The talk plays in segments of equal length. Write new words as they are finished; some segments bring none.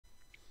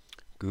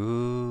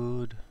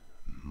Good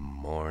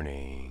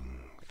morning,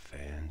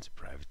 fans of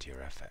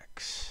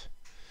PrivateerFX.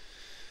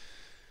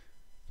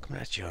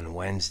 Coming at you on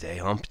Wednesday,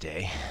 hump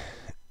day.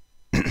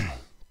 I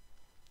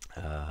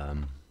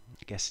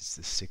guess it's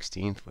the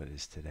 16th. What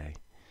is today?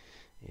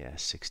 Yeah,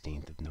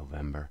 16th of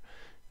November.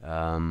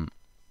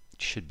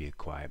 Should be a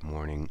quiet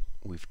morning.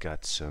 We've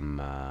got some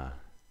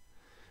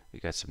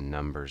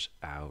numbers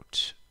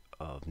out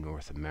of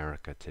North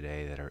America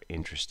today that are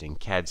interesting.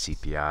 CAD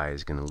CPI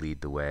is going to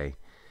lead the way.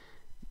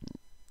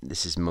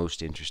 This is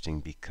most interesting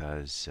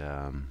because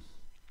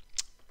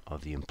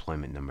of the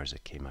employment numbers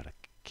that came out of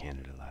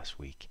Canada last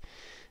week.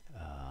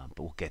 But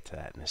we'll get to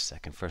that in a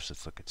second. First,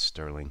 let's look at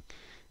sterling.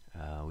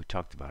 We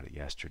talked about it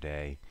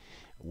yesterday.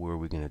 Were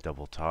we going to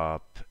double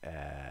top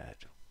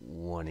at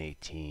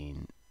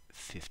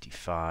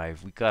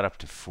 118.55? We got up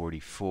to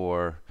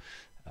 44,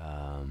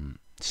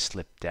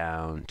 slipped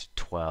down to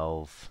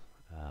 12.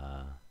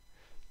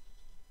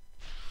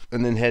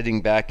 And then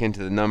heading back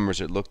into the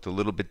numbers, it looked a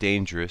little bit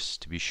dangerous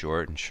to be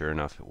short, and sure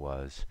enough it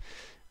was.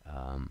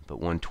 But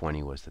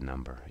 120 was the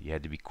number. You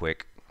had to be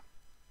quick.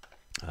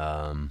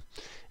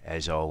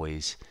 As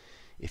always,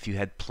 if you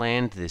had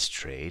planned this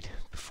trade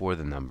before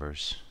the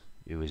numbers,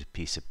 it was a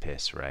piece of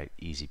piss, right?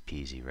 Easy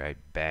peasy, right?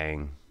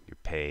 Bang, you're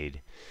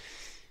paid.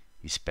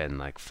 You spend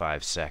like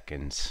 5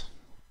 seconds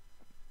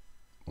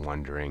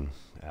wondering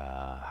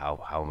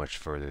how much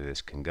further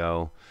this can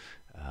go.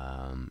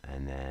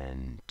 And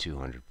then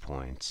 200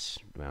 points,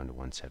 down to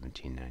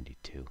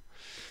 117.92.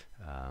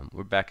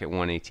 We're back at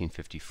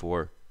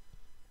 118.54.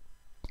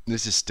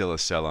 This is still a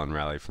sell-on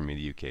rally for me.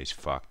 The UK is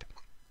fucked.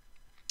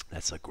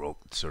 That's like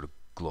sort of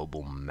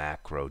global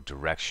macro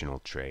directional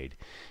trade.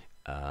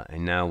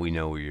 And now we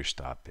know where your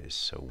stop is,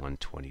 so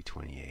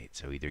 120.28.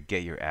 So either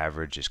get your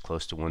average as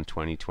close to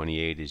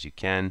 120.28 as you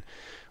can,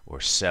 or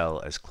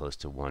sell as close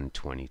to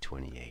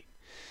 120.28.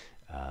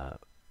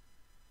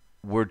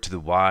 Word to the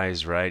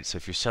wise, right? So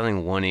if you're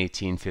selling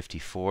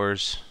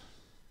 118.54s,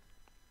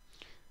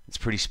 it's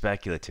pretty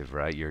speculative,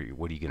 right?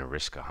 What are you going to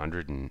risk?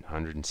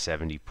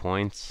 170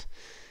 points?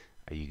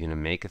 Are you going to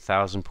make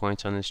 1,000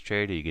 points on this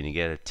trade? Are you going to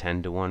get a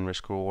 10-to-1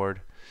 risk reward?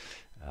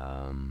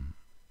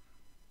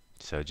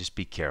 So just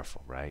be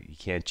careful, right? You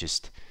can't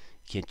just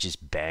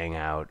bang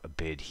out a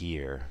bid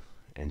here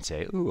and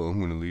say, "Oh, I'm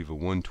going to leave a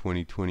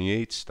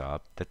 120.28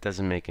 stop." That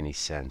doesn't make any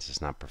sense. It's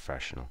not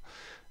professional.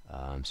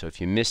 So if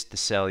you missed the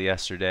sell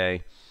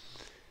yesterday,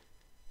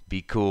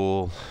 be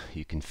cool.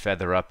 You can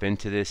feather up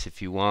into this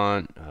if you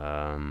want.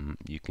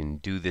 You can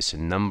do this a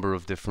number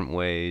of different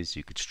ways.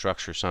 You could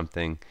structure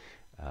something,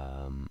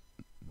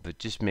 but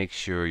just make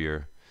sure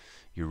your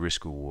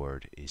risk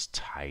reward is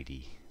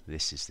tidy.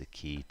 This is the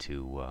key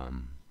to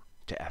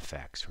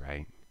FX,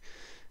 right?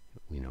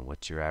 You know,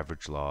 what's your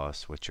average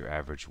loss? What's your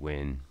average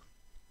win?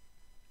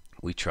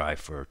 We try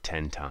for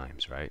 10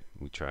 times, right?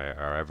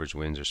 Our average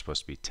wins are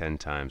supposed to be 10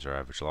 times our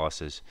average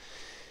losses.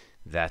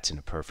 That's in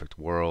a perfect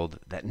world.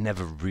 That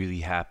never really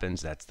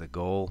happens. That's the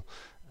goal.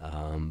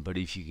 But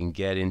if you can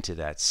get into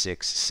that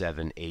 6,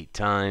 7, 8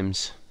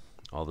 times,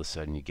 all of a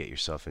sudden you get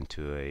yourself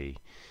into a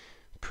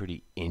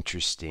pretty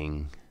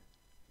interesting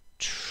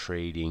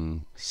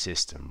trading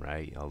system,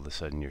 right? All of a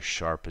sudden your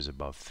Sharpe is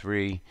above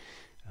 3.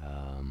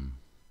 But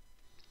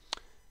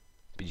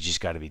you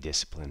just got to be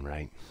disciplined,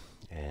 right?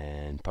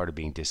 And part of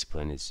being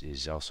disciplined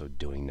is also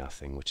doing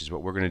nothing, which is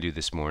what we're going to do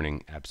this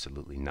morning.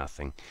 Absolutely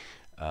nothing.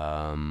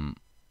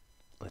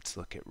 Let's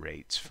look at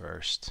rates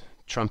first.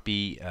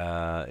 Trumpy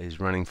is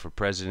running for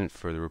president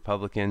for the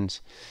Republicans.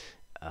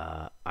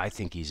 I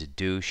think he's a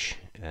douche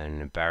and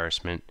an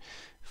embarrassment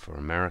for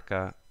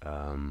America.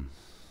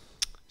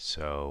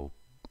 So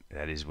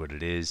that is what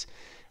it is.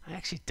 I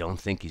actually don't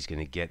think he's going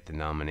to get the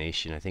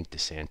nomination. I think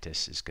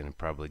DeSantis is going to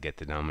probably get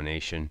the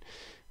nomination.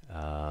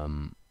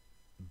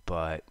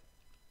 But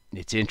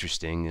it's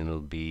interesting.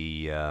 It'll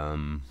be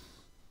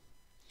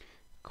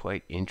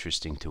quite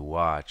interesting to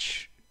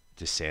watch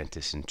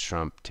DeSantis and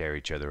Trump tear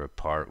each other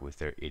apart with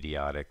their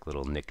idiotic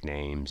little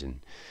nicknames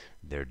and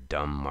their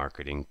dumb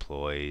marketing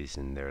ploys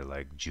and their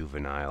like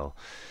juvenile,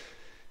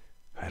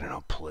 I don't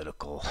know,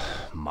 political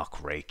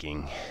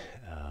muckraking.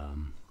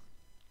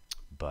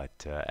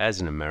 But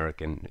as an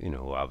American, you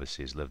know, who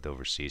obviously has lived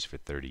overseas for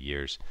 30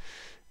 years,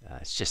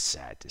 it's just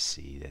sad to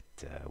see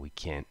that we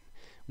can't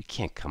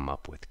come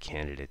up with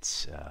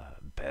candidates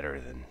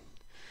better than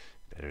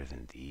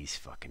these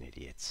fucking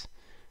idiots.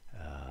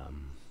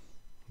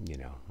 You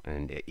know,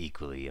 and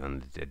equally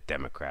on the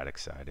Democratic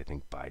side, I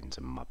think Biden's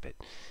a muppet,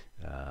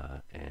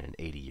 and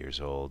 80 years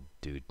old,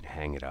 dude.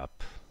 Hang it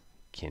up.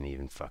 Can't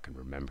even fucking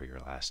remember your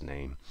last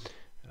name.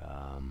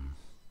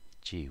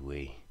 Gee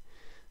whiz.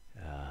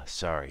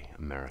 Sorry,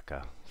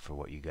 America, for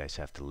what you guys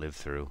have to live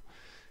through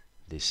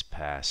this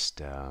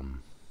past, I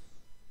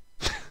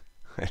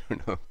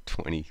don't know,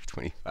 20,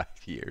 25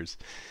 years.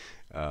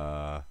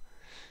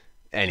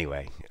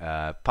 Anyway,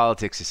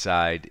 politics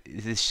aside,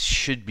 this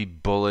should be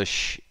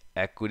bullish.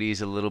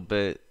 Equities a little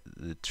bit.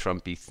 The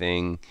Trumpy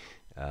thing,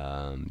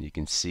 you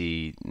can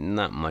see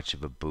not much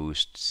of a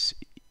boost.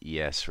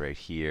 Yes, right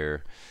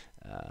here.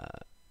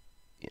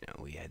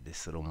 we had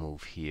this little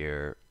move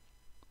here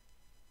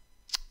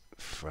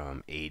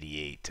from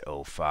 88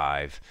 to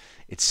 05.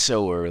 It's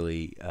so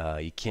early.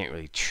 You can't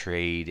really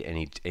trade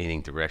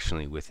anything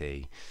directionally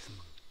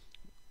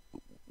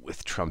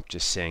with Trump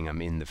just saying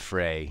I'm in the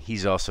fray.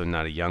 He's also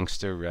not a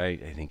youngster,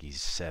 right? I think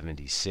he's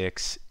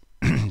 76.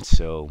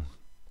 So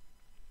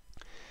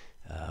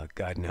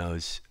God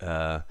knows,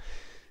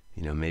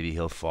 maybe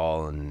he'll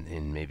fall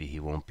and maybe he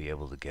won't be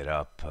able to get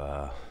up.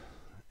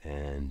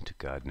 And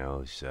God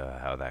knows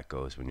how that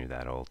goes when you're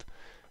that old.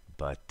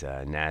 But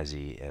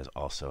Nazi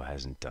also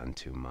hasn't done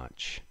too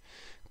much.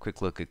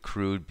 Quick look at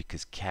crude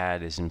because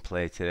CAD is in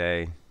play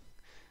today.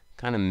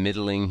 Kind of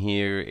middling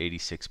here,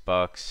 86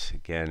 bucks.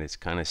 Again, it's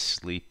kind of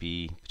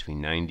sleepy between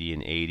 90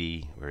 and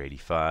 80 or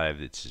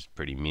 85. It's just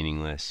pretty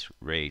meaningless.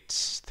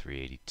 Rates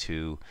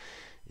 382.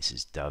 This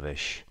is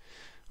dovish.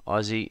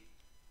 Aussie,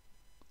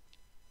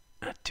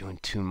 not doing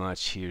too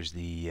much. Here's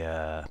the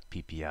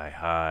PPI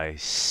high,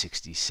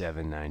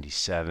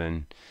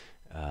 67.97.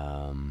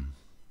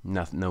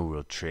 No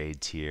real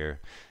trades here.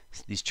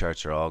 These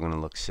charts are all going to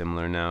look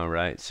similar now,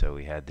 right? So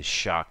we had the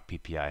shock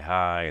PPI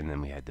high, and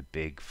then we had the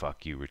big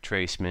fuck you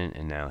retracement,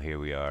 and now here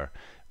we are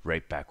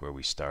right back where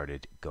we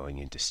started going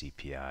into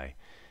CPI.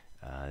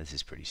 This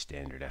is pretty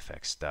standard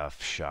FX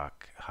stuff.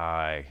 Shock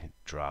high,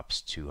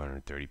 drops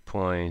 230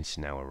 points.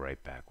 Now we're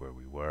right back where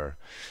we were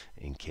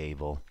in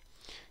cable.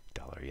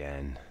 Dollar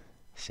yen,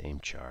 same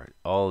chart.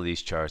 All of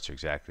these charts are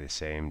exactly the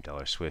same.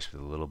 Dollar Swiss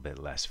with a little bit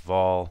less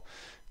vol.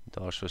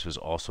 Dollar Swiss was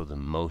also the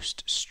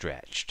most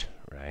stretched,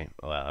 right?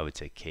 Well, I would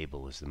say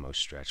cable was the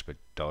most stretched, but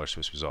Dollar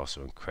Swiss was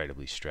also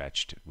incredibly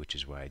stretched, which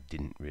is why I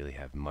didn't really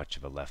have much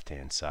of a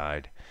left-hand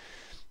side.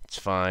 It's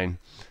fine.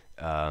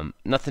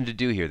 Nothing to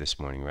do here this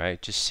morning, right?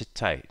 Just sit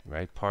tight,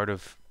 right? Part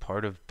of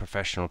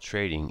professional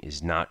trading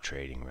is not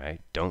trading,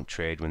 right? Don't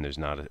trade when there's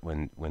not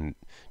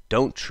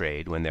don't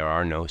trade when there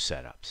are no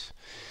setups.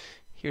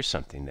 Here's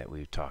something that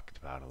we've talked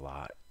about a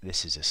lot.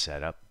 This is a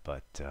setup,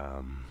 but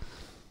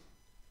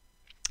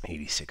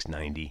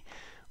 86.90,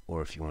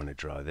 or if you want to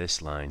draw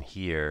this line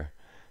here,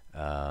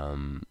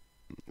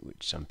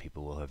 which some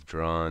people will have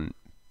drawn,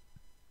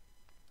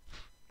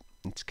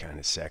 it's kind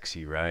of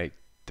sexy, right?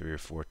 3 or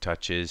 4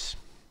 touches.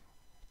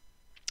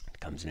 It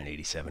comes in at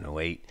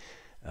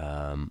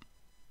 87.08.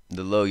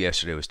 The low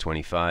yesterday was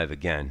 25.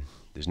 Again,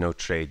 there's no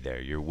trade there.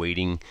 You're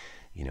waiting.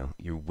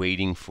 You're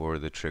waiting for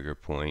the trigger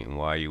point. And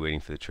why are you waiting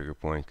for the trigger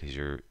point? Because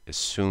you're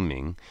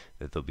assuming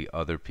that there'll be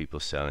other people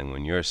selling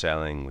when you're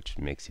selling, which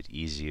makes it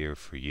easier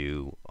for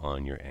you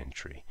on your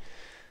entry.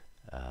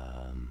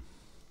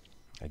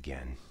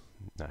 Again,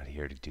 not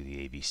here to do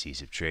the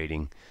ABCs of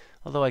trading,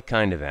 although I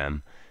kind of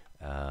am.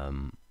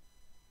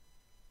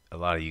 A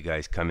lot of you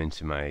guys come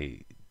into my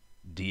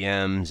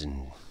DMs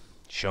and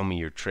show me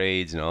your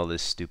trades and all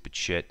this stupid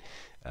shit.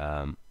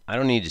 I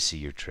don't need to see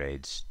your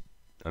trades.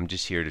 I'm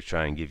just here to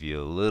try and give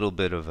you a little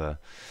bit of an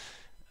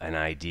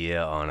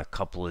idea on a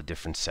couple of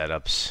different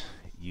setups.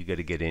 You got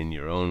to get in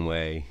your own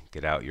way,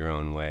 get out your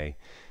own way,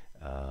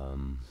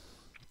 and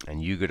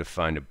you got to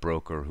find a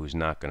broker who's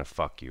not going to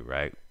fuck you,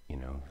 right?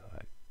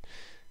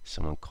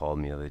 Someone called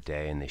me the other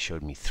day and they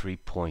showed me 3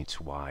 points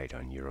wide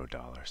on euro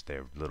dollars.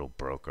 Their little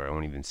broker. I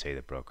won't even say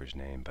the broker's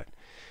name, but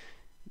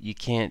you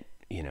can't.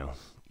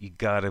 You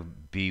got to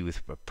be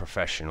with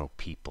professional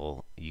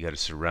people. You got to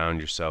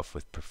surround yourself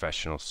with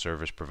professional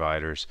service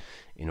providers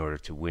in order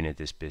to win at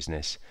this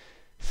business.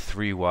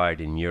 3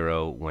 wide in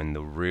euro when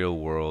the real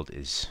world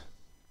is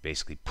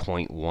basically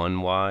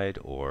 0.1 wide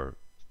or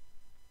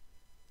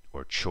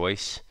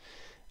choice,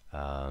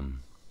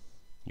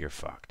 you're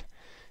fucked.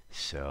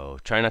 So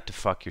try not to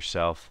fuck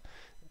yourself.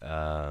 If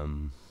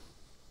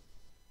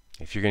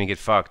you're going to get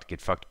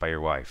fucked by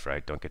your wife,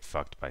 right? Don't get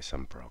fucked by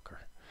some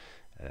broker.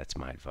 That's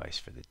my advice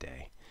for the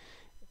day.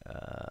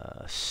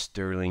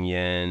 Sterling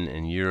yen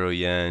and euro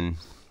yen.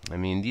 I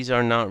mean, these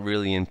are not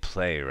really in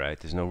play, right?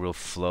 There's no real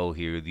flow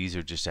here. These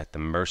are just at the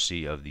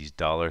mercy of these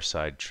dollar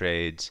side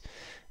trades.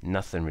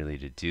 Nothing really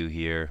to do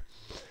here.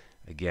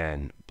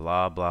 Again,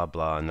 blah, blah,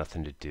 blah,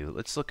 nothing to do.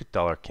 Let's look at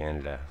dollar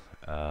Canada.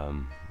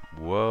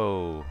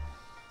 Whoa.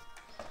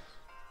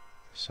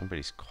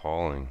 Somebody's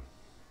calling.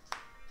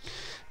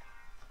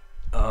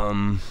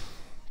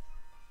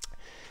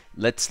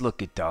 Let's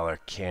look at dollar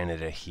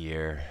Canada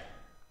here.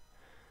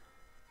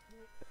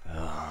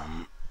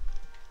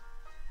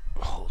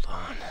 Hold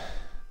on.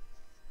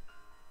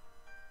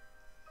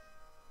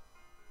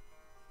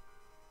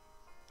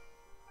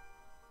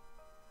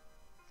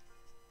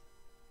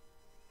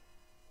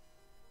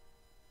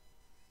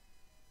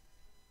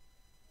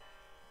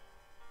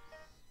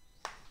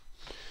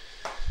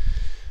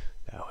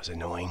 That was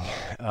annoying.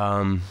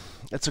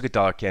 Let's look at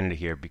dollar Canada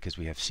here because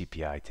we have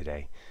CPI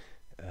today.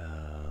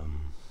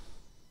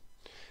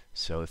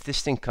 So if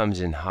this thing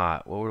comes in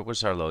hot, what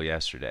was our low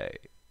yesterday?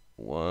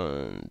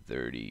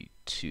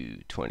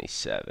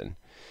 132.27.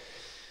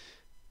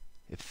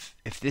 If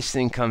this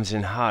thing comes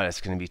in hot, it's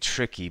going to be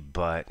tricky,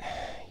 but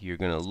you're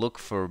going to look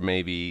for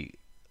maybe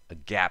a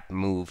gap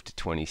move to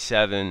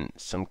 27,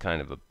 some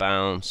kind of a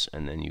bounce,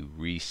 and then you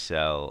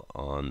resell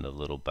on the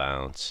little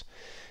bounce.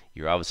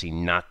 You're obviously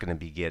not going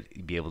to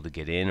be able to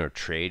get in or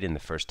trade in the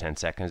first 10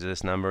 seconds of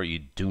this number. You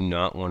do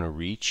not want to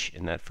reach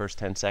in that first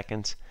 10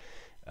 seconds.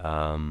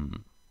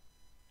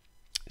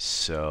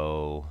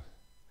 So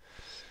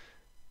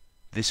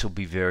this will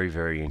be very,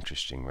 very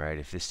interesting, right?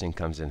 If this thing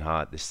comes in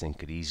hot, this thing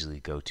could easily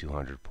go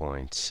 200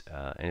 points.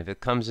 And if it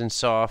comes in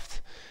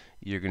soft,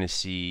 you're going to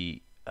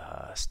see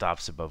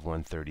stops above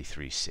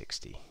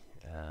 133.60.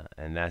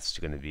 And that's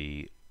going to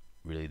be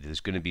really, there's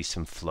going to be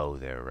some flow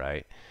there,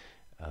 right?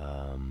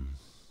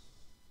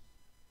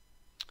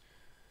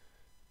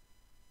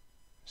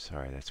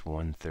 Sorry, that's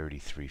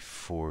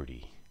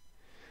 133.40.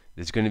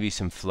 There's going to be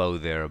some flow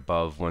there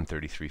above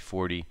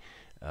 133.40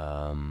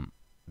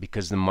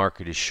 because the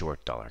market is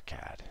short dollar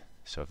CAD.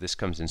 So if this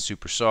comes in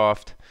super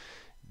soft,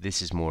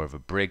 this is more of a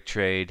break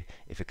trade.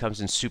 If it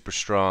comes in super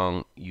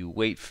strong, you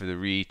wait for the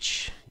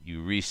reach,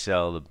 you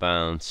resell the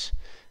bounce,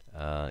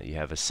 you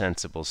have a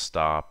sensible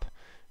stop.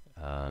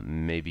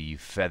 Maybe you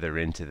feather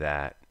into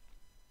that,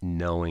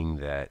 knowing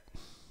that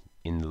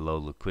in the low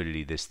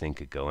liquidity, this thing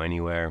could go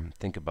anywhere.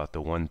 Think about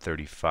the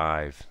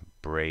 135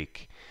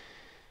 break.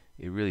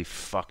 It really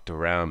fucked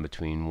around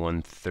between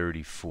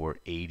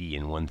 134.80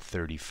 and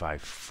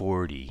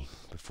 135.40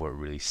 before it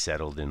really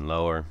settled in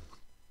lower.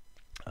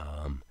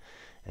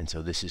 And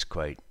so this is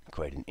quite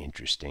an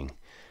interesting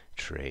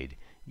trade.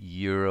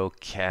 Euro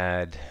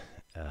CAD.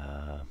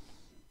 I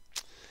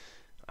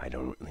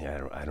don't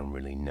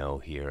really know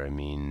here. I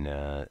mean,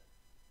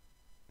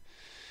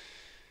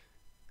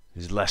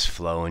 there's less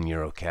flow in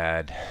Euro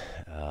CAD,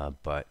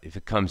 but if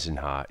it comes in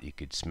hot, you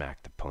could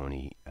smack the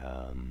pony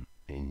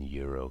in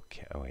Euro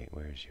CAD. Oh wait,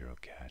 where's Euro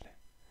CAD?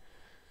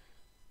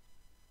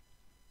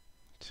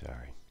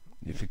 Sorry.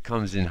 If it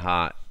comes in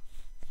hot,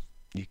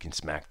 you can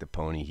smack the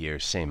pony here.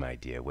 Same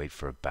idea. Wait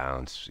for a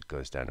bounce. It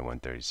goes down to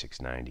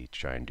 136.90.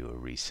 Try and do a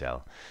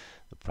resell.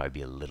 There'll probably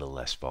be a little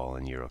less vol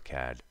in Euro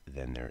CAD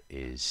than there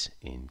is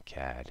in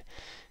CAD.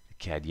 The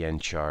CAD yen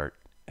chart.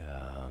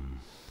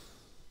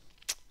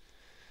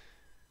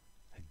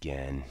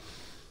 Again,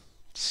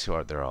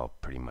 so they're all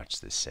pretty much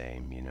the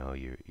same. You know,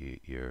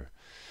 you're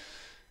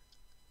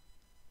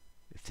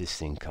if this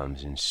thing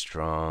comes in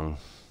strong,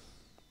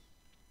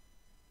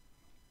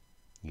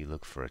 you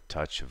look for a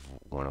touch of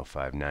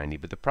 105.90.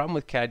 But the problem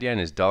with CAD yen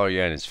is dollar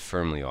yen is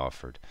firmly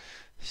offered.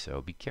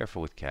 So be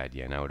careful with CAD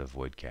yen. I would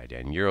avoid CAD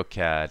yen. Euro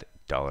CAD,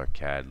 dollar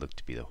CAD look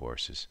to be the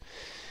horses.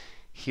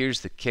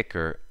 Here's the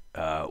kicker.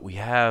 We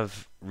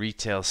have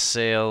retail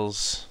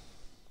sales.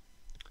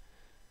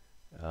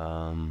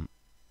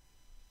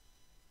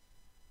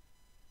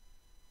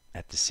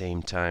 At the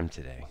same time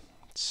today.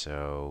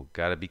 So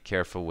got to be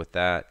careful with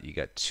that. You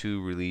got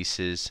two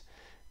releases,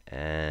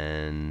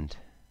 and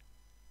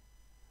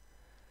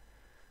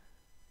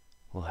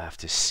we'll have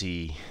to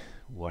see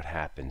what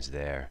happens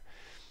there.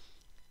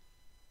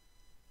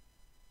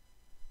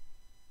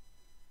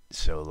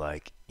 So,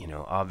 like, you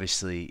know,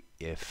 obviously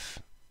if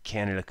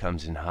Canada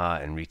comes in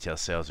hot and retail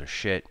sales are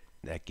shit,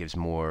 that gives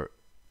more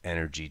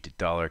energy to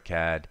dollar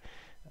CAD.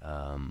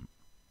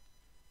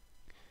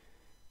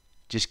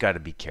 Just got to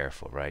be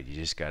careful, right? You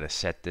just got to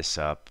set this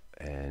up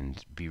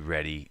and be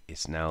ready.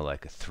 It's now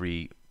like a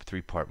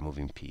three-part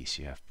moving piece.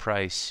 You have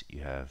price,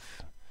 you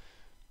have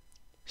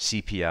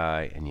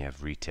CPI, and you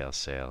have retail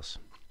sales.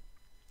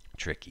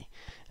 Tricky.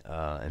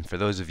 And for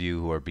those of you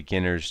who are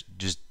beginners,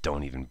 just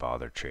don't even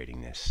bother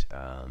trading this.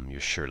 You're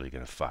surely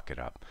going to fuck it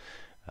up.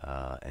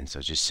 And so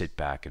just sit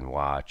back and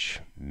watch.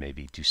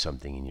 Maybe do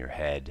something in your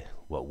head.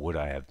 What would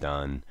I have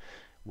done?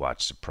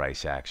 Watch the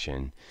price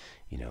action.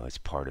 You know, it's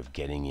part of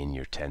getting in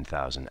your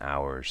 10,000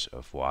 hours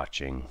of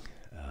watching.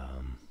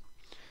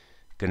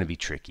 Going to be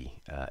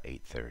tricky.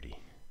 8:30.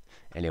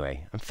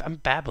 Anyway, I'm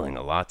babbling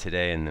a lot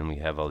today, and then we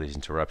have all these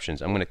interruptions.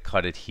 I'm going to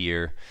cut it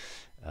here.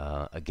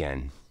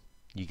 Again,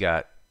 you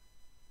got,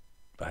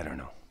 I don't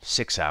know,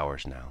 6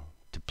 hours now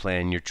to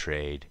plan your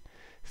trade.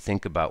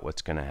 Think about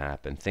what's going to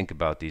happen. Think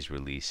about these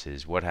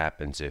releases. What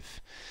happens if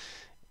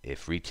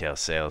retail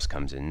sales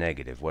comes in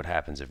negative? What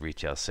happens if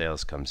retail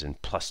sales comes in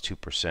plus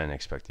 2%,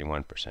 expecting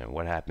 1%?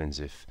 What happens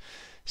if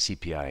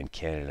CPI in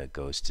Canada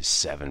goes to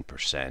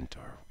 7%?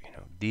 Or, you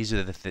know, these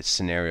are the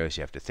scenarios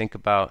you have to think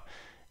about.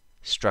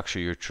 Structure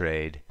your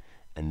trade,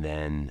 and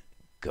then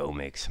go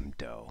make some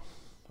dough.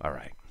 All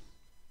right.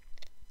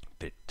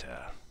 Bit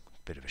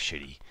of a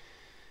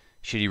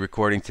shitty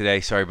recording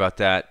today. Sorry about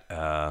that.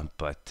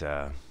 But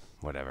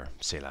whatever.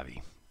 C'est la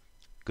vie.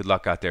 Good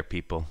luck out there,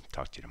 people.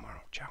 Talk to you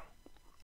tomorrow. Ciao.